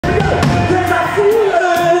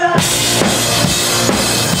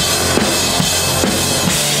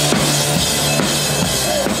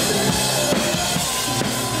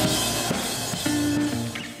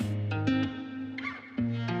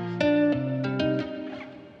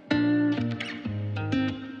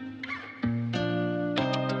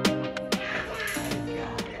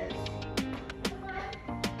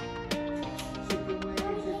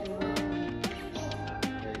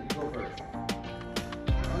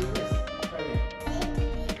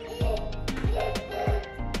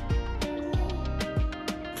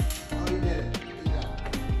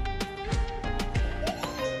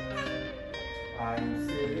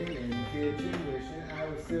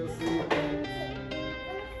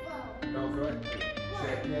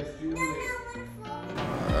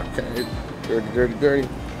Okay. Dirty, dirty, dirty.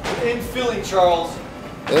 In Philly, Charles.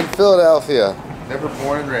 In Philadelphia. Never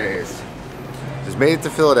born and raised. Just made it to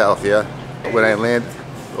Philadelphia when I landed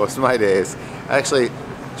most of my days. I actually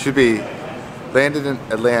should be landed in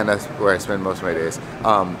Atlanta, where I spend most of my days.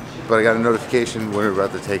 But I got a notification when we were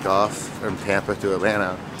about to take off from Tampa to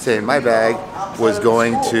Atlanta saying my bag was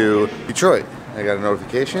going to Detroit. I got a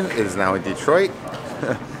notification. It is now in Detroit.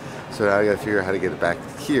 So now I got to figure out how to get it back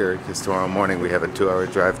here, because tomorrow morning we have a 2-hour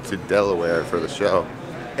drive to Delaware for the show.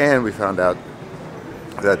 And we found out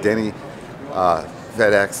that Denny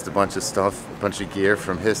FedExed a bunch of stuff, a bunch of gear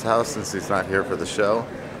from his house since he's not here for the show,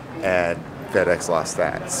 and FedEx lost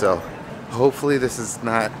that. So hopefully this is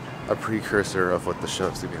not a precursor of what the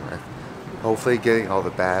show's gonna be like. Hopefully getting all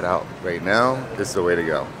the bad out right now is the way to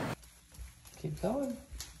go. Keep going.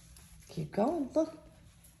 Keep going. Look.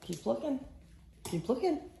 Keep looking. Keep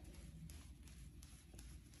looking.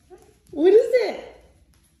 What is it?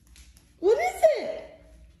 What is it?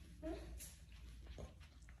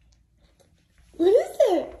 What is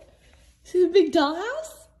it? Is it a big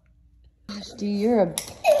dollhouse? Gosh, dude, you're a...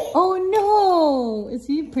 Oh no! Is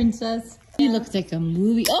he a princess? He looks like a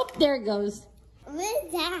movie. Oh, there it goes. What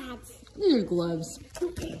is that? These are gloves.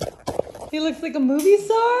 He looks like a movie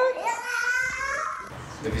star?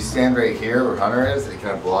 If you stand right here where Hunter is, it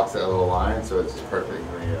kind of blocks that little line, so it's perfectly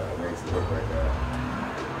makes it look like that.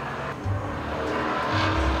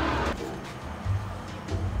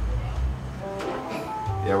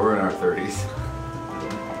 Yeah, we're in our 30s.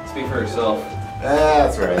 Speak for yourself.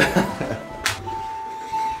 That's right.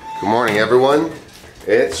 Good morning, everyone.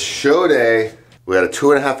 It's show day. We got a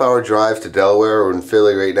 2.5-hour drive to Delaware. We're in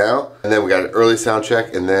Philly right now. And then we got an early sound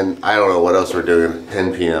check, and then I don't know what else we're doing.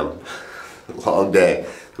 10 p.m. Long day.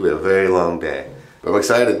 We have a very long day. I'm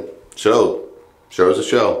excited. Show's a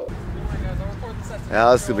show.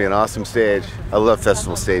 Now this is gonna be an awesome stage. I love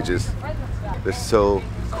festival stages. They're so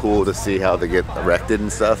cool to see how they get erected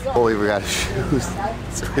and stuff. Oh, we forgot his shoes.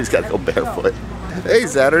 So he's got to go barefoot. Hey,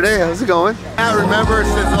 Saturday, how's it going? I remember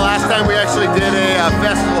since the last time we actually did a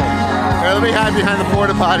festival. Here, let me hide behind the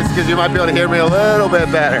porta potties because you might be able to hear me a little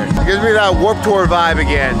bit better. It gives me that Warped Tour vibe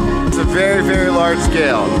again. It's a very, very large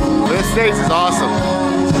scale. This stage is awesome.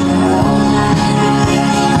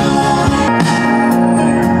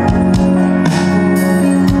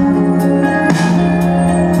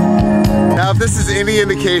 Now, if this is any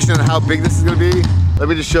indication of how big this is going to be, let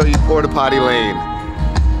me just show you porta potty lane.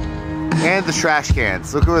 And the trash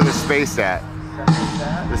cans. Look where they're spaced at.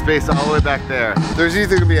 They're spaced all the way back there. There's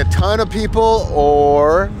either going to be a ton of people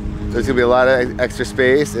or there's going to be a lot of extra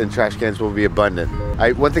space and trash cans will be abundant.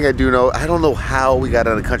 One thing I do know, I don't know how we got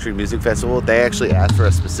on a country music festival. They actually asked for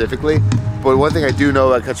us specifically. But one thing I do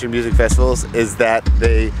know about country music festivals is that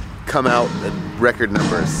they come out in record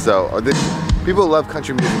numbers. So people love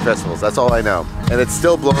country music festivals. That's all I know. And it's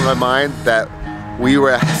still blowing my mind that we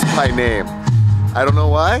were asked by name. I don't know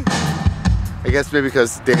why. I guess maybe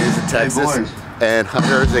because Danny's in Texas and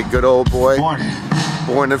Hunter's a good old boy.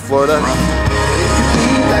 Born in Florida.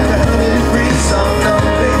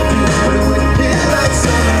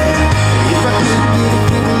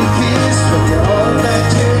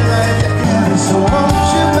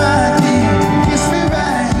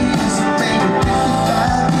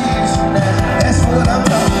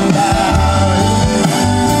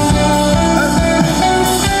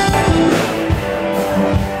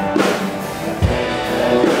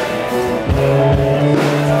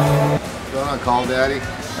 Call Daddy.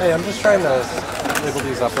 Hey, I'm just trying to label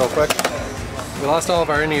these up real quick. We lost all of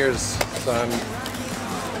our in-ears, so I'm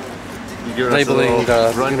labeling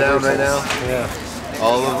the rundown right now. Yeah.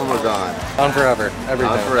 All of them are gone. On forever.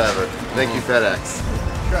 Everything. On forever. Thank you, FedEx.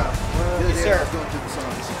 Yes, sir.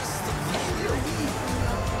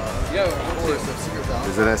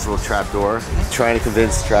 There's a nice little trap door. Trying to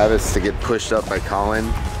convince Travis to get pushed up by Colin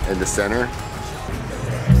in the center.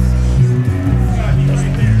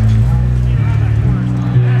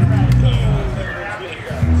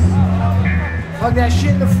 Hug that shit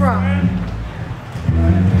in the front.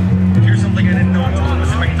 Here's something I didn't know until I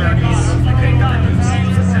was in my 30s.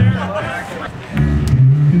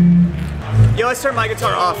 Yo, let's turn my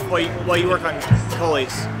guitar off while you work on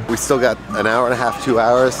Foley's. We still got an hour and a half, 2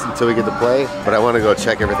 hours until we get to play, but I want to go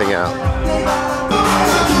check everything out.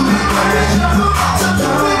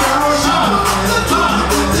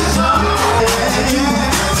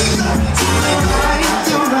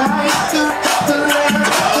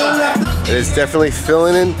 It's definitely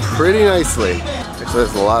filling in pretty nicely. Actually,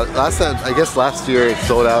 there's a lot. Last year it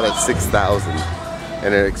sold out at 6,000,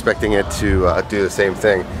 and they're expecting it to do the same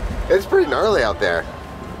thing. It's pretty gnarly out there.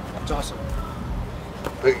 It's awesome.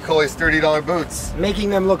 Look at Coley's $30 boots.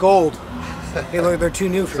 Making them look old. They're too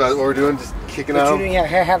new for So that's what we're doing, just kicking out. Yeah,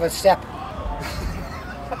 have a step.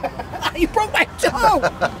 You broke my toe!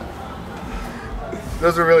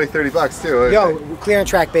 Those are really $30 too. Yo, clear on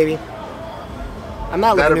track, baby. I'm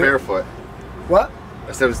not that or looking barefoot. What?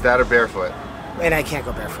 I said, was that or barefoot? And I can't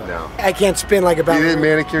go barefoot. No. I can't spin like a ballerina. You didn't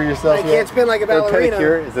manicure yourself I can't spin like a ballerina.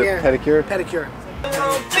 Pedicure? Is it pedicure? Pedicure.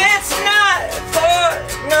 It's not for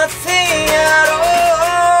nothing at all.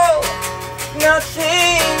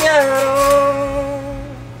 Nothing at all.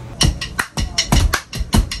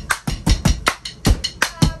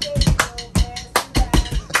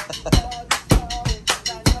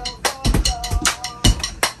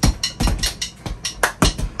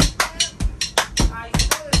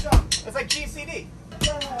 It's like GCD.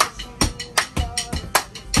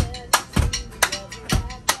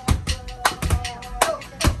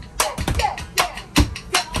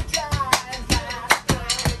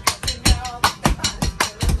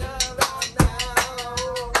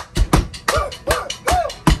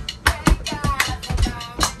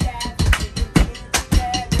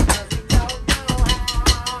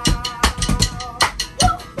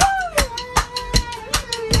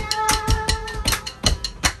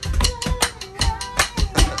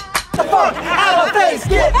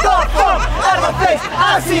 Get the fuck out of my face!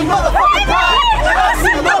 I see motherfucking pride, and I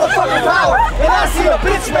see motherfucking power, and I see a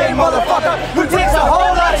bitch-made motherfucker who takes a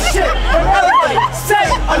whole lot of shit. And everybody say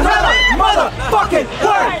another motherfucking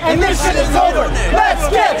word, and this shit is over. Let's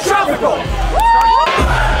get tropical.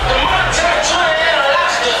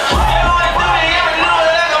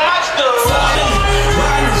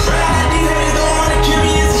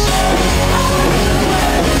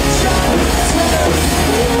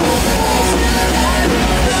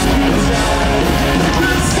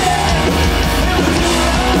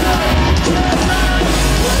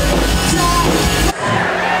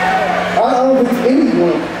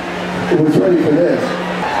 It was ready for this.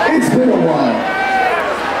 It's been a while.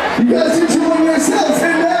 You guys enjoy yourselves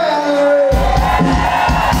tonight.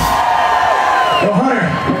 Well, Hunter,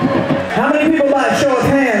 how many people by a show of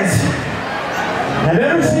hands have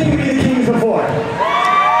ever seen you be the Kings before?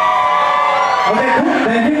 Okay, cool.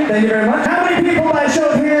 Thank you. Thank you very much. How many people by a show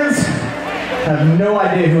of hands have no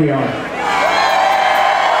idea who we are?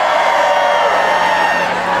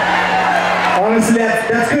 Honestly,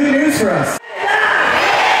 that's good news for us.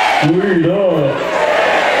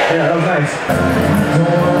 Yeah, that was nice.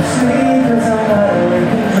 Don't sleep 'cause I'm not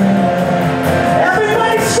awake and dreaming.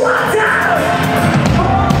 Everybody squat down!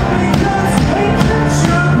 All because we can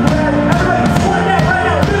shoot breath. Everybody squat down right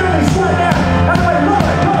now, literally squat down. Everybody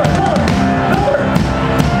lower.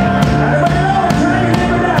 Everybody lower, try your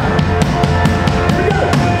neighbor down. Here we go.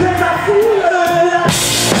 Take our food.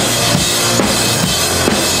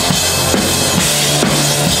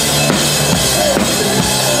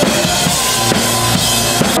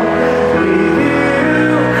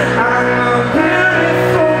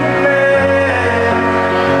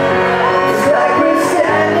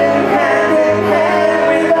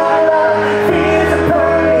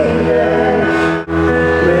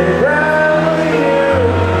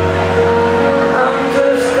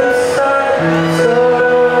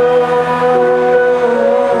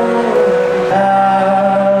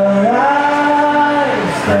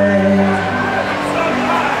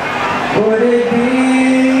 Would it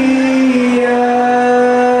be a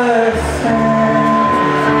sin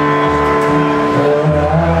or I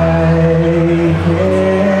can't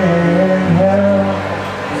help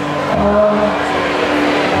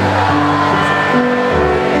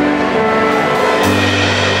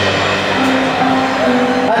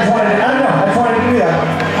I just wanted to do that.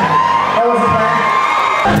 That was the plan.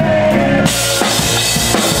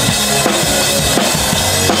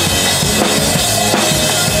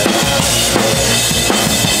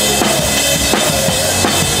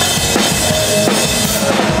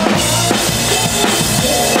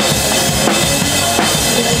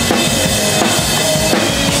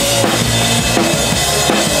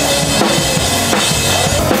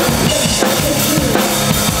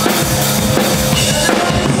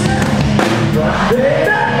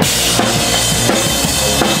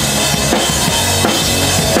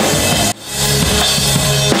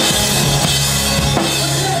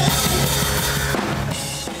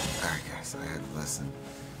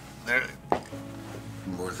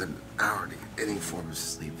 More than an hour to get any form of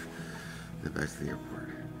sleep. Get back to the airport.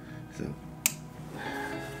 So.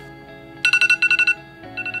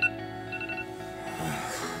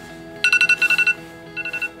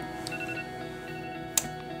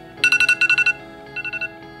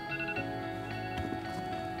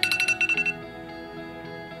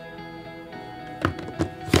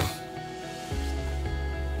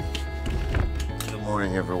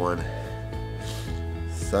 morning, everyone.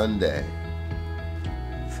 Sunday.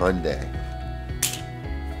 Fun day.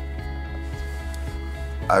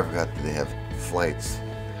 I forgot that they have flights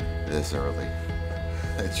this early.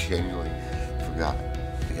 I genuinely forgot.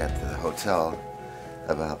 We got to the hotel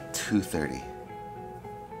about 2:30.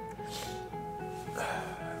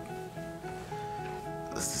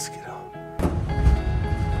 Let's just get home.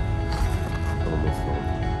 Almost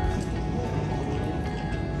home.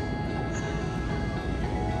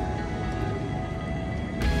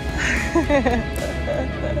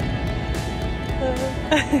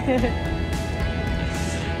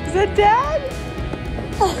 Is that Dad?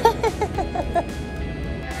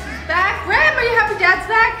 Back? Ram, are you happy Dad's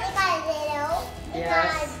back?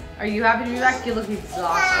 Yes. Are you happy to be back? You look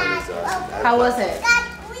exhausted. How was it?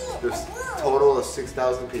 There's a total of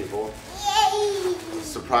 6,000 people.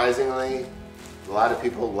 Surprisingly, a lot of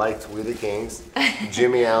people liked We the Kings.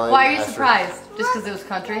 Jimmy Allen. Why are you surprised? Just because it was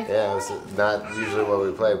country? Yeah, it was not usually what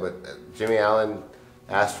we play, but Jimmy Allen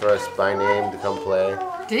asked for us by name to come play.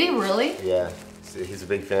 Did he really? Yeah, he's a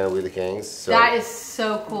big fan of We the Kings. So that is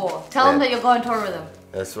so cool. Tell him that you'll go on tour with him.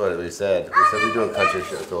 that's what we said. We said we'd do a country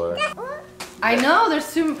show tour. I know, there's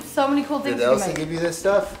so many cool things Did to Elsie make. give you this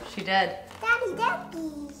stuff? She did.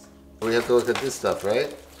 We have to look at this stuff,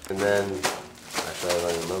 right? And then, actually I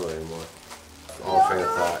don't remember anymore. All train of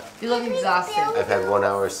thought. You look exhausted. I've had 1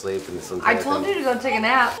 hour sleep and some. I told you to go take a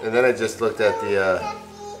nap. And then I just looked at the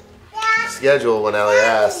schedule when Allie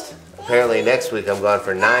asked. Apparently next week I'm gone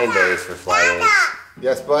for 9 days for fly-ins.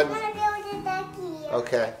 Yes, bud?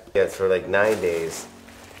 Okay. Yeah, it's for like 9 days.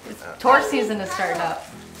 Tour season is starting up.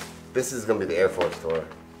 This is gonna be the Air Force tour.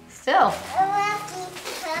 Still.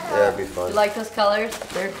 Yeah, it'd be fun. You like those colors?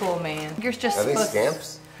 They're cool, man. You're just Are they supposed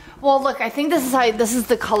stamps? Well, look, I think this is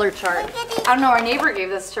the color chart. I don't know, our neighbor gave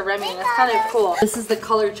this to Remy, and it's kind of cool. This is the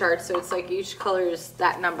color chart, so it's like each color is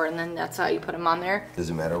that number, and then that's how you put them on there.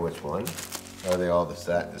 Does it matter which one? Or are they all the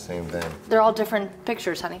same thing? They're all different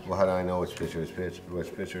pictures, honey. Well, how do I know which picture is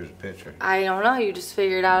which picture is picture? I don't know, you just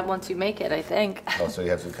figure it out once you make it, I think. Oh, so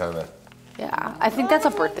you have to kind of. Yeah, I think that's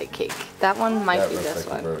a birthday cake. That one might be this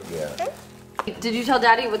like one. Yeah. Did you tell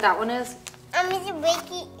Daddy what that one is?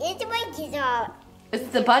 It's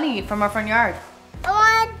the bunny from our front yard.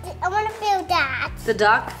 I want to build that. The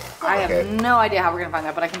duck? I have Okay. no idea how we're gonna find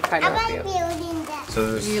that, but I can find it out for you. Building that. So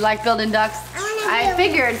there's. You like building ducks? I build-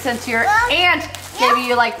 figured since your aunt gave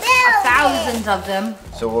you like 1,000 of them.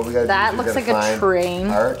 So what we gotta That do is looks we gotta like a find train.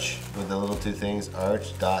 Arch with the little two things.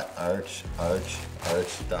 Arch, dot, arch, arch,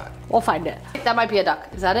 arch, dot. We'll find it. That might be a duck.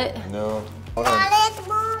 Is that it? No. Hold on. Let's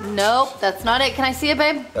move. Nope, that's not it. Can I see it,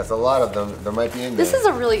 babe? That's a lot of them. There might be in there. This is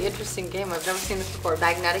a really interesting game. I've never seen this before.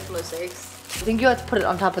 Magnetic mosaics. I think you have to put it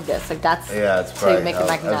on top of this. Like that's Yeah, it's so probably. you make it I was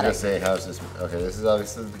gonna magnetic. say, how's this? Okay, this is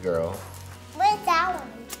obviously the girl. Where's that one?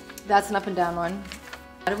 That's an up and down one.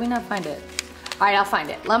 How did we not find it? All right, I'll find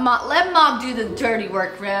it. Let mom do the dirty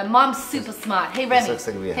work, Rem. Mom's super smart. Hey, Remy. looks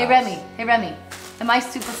like we Hey, have- Remy. Hey, Remy. Am I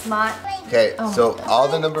super smart? Okay, Oh. so all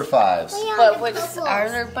the number fives. But wait, are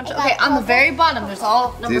there a bunch of, okay, on the very bottom, there's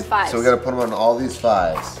all number fives. So we gotta put them on all these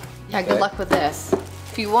fives. Yeah, good luck with this.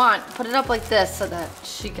 If you want, put it up like this so that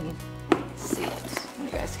she can see it. You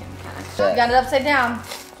guys can kind of. Yeah. You got it upside down.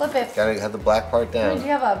 Flip it. Gotta have the black part Do down. you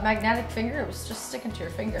have a magnetic finger? It was just sticking to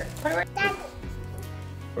your finger. Put it right.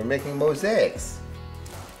 We're making mosaics.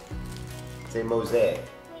 Say mosaic.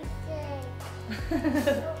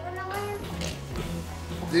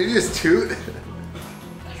 Did you just toot?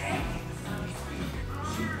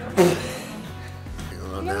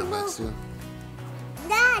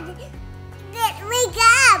 Dad, wake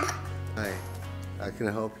up. Hi, I can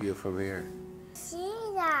help you from here. See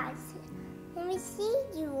that. Let me see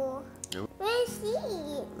you. Nope. Let me see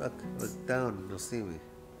you. Look down, you'll see me.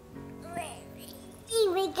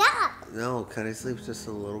 Wake up. No, can I sleep just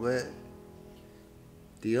a little bit?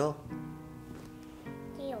 Deal?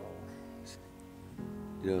 Deal.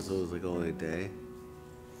 You know, so it was like only a day?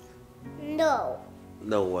 No.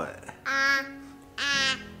 No what?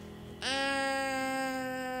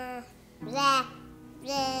 Bleh,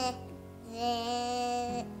 bleh,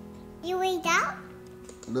 bleh. You wake up?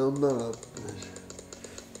 No, I'm not up.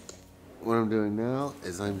 What I'm doing now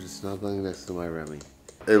is I'm just snuggling next to my Remy.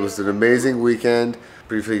 It was an amazing weekend.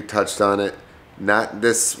 Briefly touched on it. Not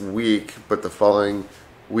this week, but the following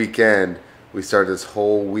weekend, we started this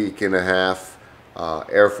whole week and a half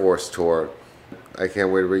Air Force tour. I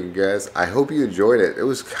can't wait to bring you guys. I hope you enjoyed it. It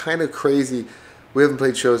was kind of crazy. We haven't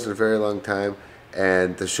played shows in a very long time,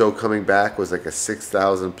 and the show coming back was like a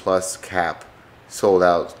 6,000 plus cap, sold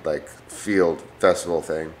out like field festival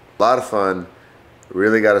thing. A lot of fun.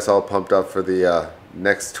 Really got us all pumped up for the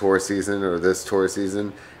next tour season or this tour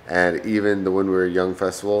season, and even the When We Were Young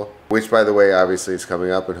Festival, which by the way obviously is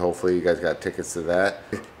coming up, and hopefully you guys got tickets to that.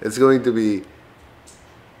 It's going to be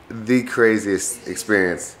the craziest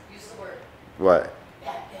experience. What?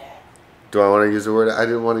 Do I want to use the word? I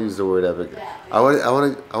didn't want to use the word epic. I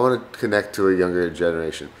want to connect to a younger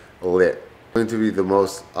generation. Lit. It's going to be the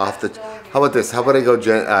most off the. How about this? How about I go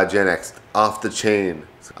Gen X? Off the chain.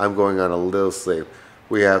 I'm going on a little sleep.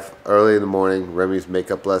 We have early in the morning Remy's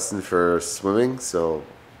makeup lesson for swimming, so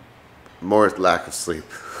more lack of sleep.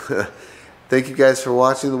 Thank you guys for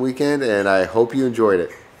watching the weekend, and I hope you enjoyed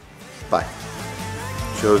it. Bye.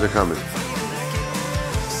 Shows are coming.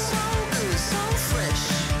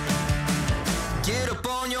 Get up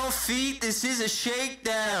on your feet, this is a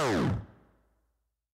shakedown.